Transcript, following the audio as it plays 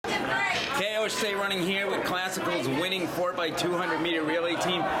first day running here with Classical's winning 4x200 meter relay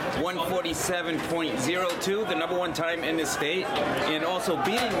team, 147.02, the #1 time in the state, and also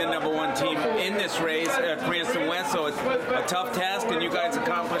beating the #1 team in this race at Cranston West. So it's a tough task, and you guys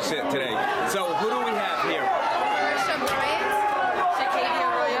accomplished it today. So who do we have here?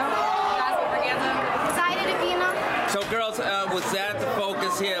 So girls, was that the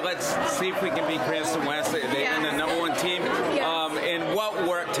focus here? Let's see if we can beat Cranston West in the #1 team. And what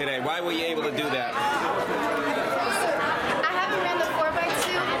worked today? Why were you able to do that? I haven't ran the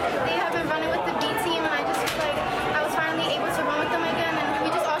 4x2. They have been running with the B team, and I just feel like I was finally able to run with them again, and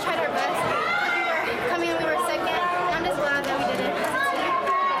we just all tried our best. We were second, and I'm just glad that we did it as a team.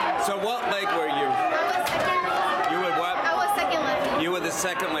 So what leg were you? I was second. You were what? I was second leg. You were the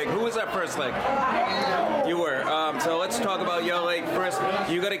second leg. Who was that first leg? You were. So let's talk about your leg first.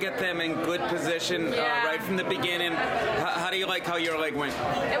 You got to get them in good position right from the beginning. How do you like how your leg went?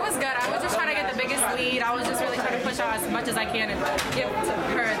 It was good. I was just trying to get the biggest lead. I was just really trying to push out as much as I can and give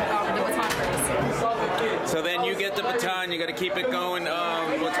her the baton first. So then you get the baton. You got to keep it going.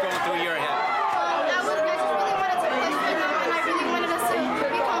 What's going through your head? I just really wanted to push for them, and I really wanted us to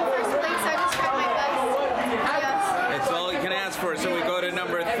become first place, so I just tried my best. Yes. It's all you can ask for. So we go to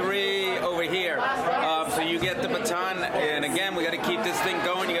number 3 over here. So you get the baton, and again, we got to keep this thing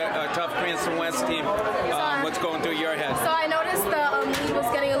going. You got a tough Cranston West team. What's going through your head? So I noticed the lead was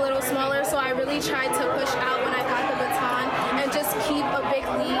getting a little smaller, so I really tried to push out when I got the baton and just keep a big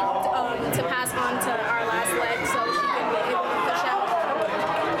lead to pass on to our last leg so she could be able to push out.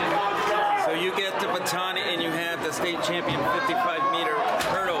 So you get the baton, and you have the state champion 55-meter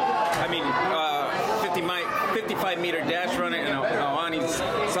hurdle. 55-meter dash runner, Alani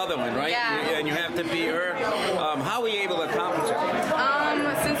Sutherland, right? Yeah. And you have to beat her. How were you able to accomplish it?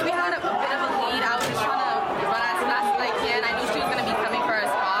 Since we had a bit of a lead, I was just trying to run as fast as I can. I knew she was going to be coming for a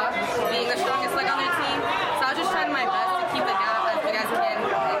spot, being the strongest leg on the team. So I was just trying my best to keep the gap as big as I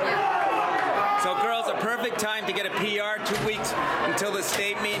can. So girls, a perfect time to get a PR. 2 weeks until the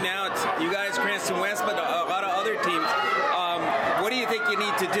state meet. Now it's you guys, Cranston West, but a lot of other teams. What do you think you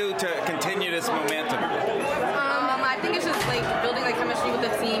need to do to continue this momentum? I think it's just like building the chemistry with the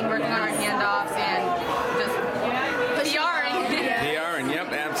team, working on our handoffs, and just PRing. PRing,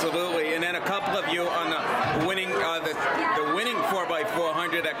 yep, absolutely. And then a couple of you on the winning, the winning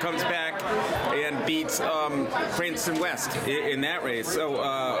 4x400 that comes back and beats Cranston West in that race. So,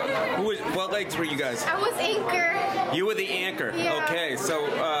 what legs were you guys? I was anchor. You were the anchor. Yeah. Okay, so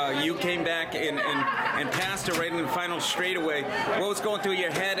you came back and passed her right in the final straightaway. What was going through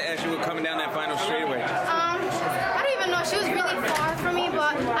your head as you were coming down that final straightaway? I don't even know. She was really far from me,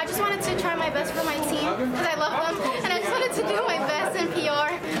 but I just wanted to try my best for my team because I love them, and I just wanted to do my best in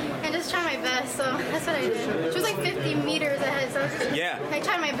PR and just try my best. So that's what I did. She was like 50 meters ahead, so I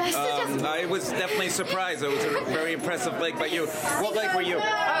tried my best to just. I was definitely surprised. It was a very impressive leg by you. What leg were you?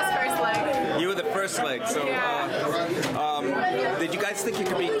 I was first leg. You were the first leg. So, did you guys think you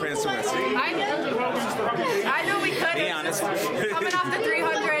could beat Cranston West? I knew we could. Be honest. Coming off the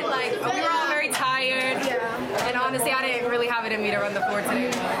 300, like we were all very tired. And honestly, I didn't really have it in me to run the 4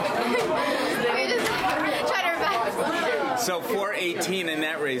 today. We just tried our best. So 4:18 in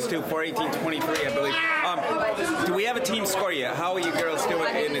that race too. 4:18.23, I believe. Do we have a team score yet? How are you girls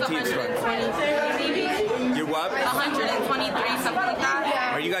doing in the team score? 123, You what? 123, something like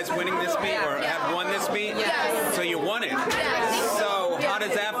that. Are you guys winning this meet or have won this meet? Yes. So you won it. Yes. So how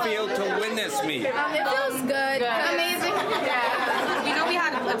does that feel to win this meet? It feels good. Amazing. We know we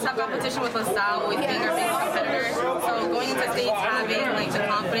had a tough competition with LaSalle, always being our biggest competitor. So going into states, having like the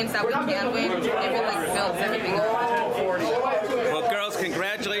confidence that we can win, it really builds everything up. Well, girls,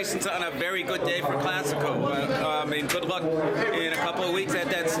 congratulations on a very good day for Classical. And good luck in a couple of weeks at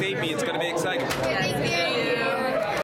that state meet. It's going to be exciting. Thank you.